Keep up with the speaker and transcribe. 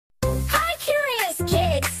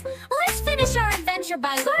adventure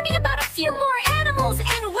by learning about a few more animals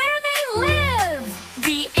and where they live.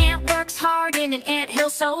 The ant works hard in an anthill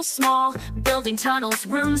so small, building tunnels,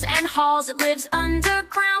 rooms, and halls. It lives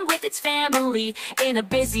underground with its family in a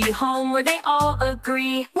busy home where they all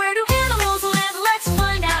agree. Where do animals live? Let's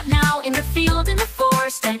find out now, in the field, in the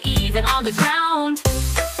forest, and even on the ground.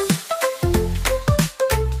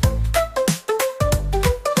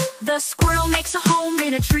 The squirrel makes a home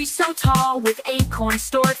in a tree so tall, with acorns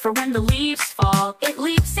stored for when the leaves fall. It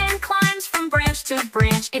leaps and climbs from branch to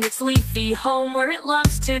branch in its leafy home where it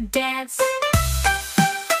loves to dance.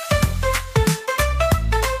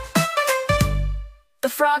 The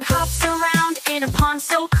frog hops around in a pond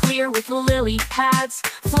so clear, with lily pads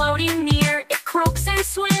floating near. It croaks and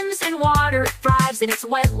swims in water. It thrives in its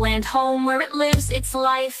wetland home where it lives its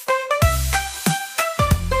life.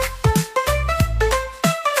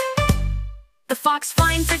 The fox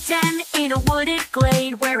finds a den in a wooded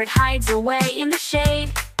glade where it hides away in the shade.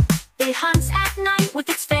 It hunts at night with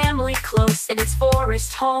its family close in its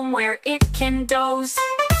forest home where it can doze.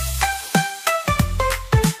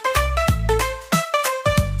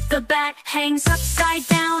 The bat hangs upside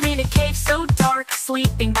down in a cave so dark,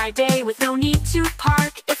 sleeping by day with no need to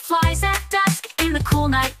park. It flies at dusk in the cool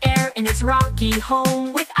night air in its rocky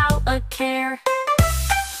home without a care.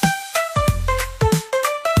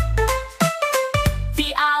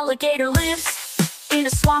 The alligator lives in a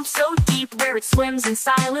swamp so deep where it swims and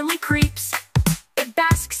silently creeps. It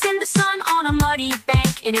basks in the sun on a muddy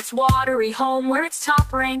bank in its watery home where it's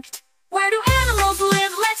top ranked. Where do animals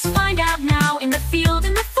live? Let's find out now, in the field,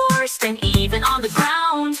 in the forest, and even on the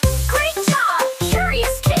ground.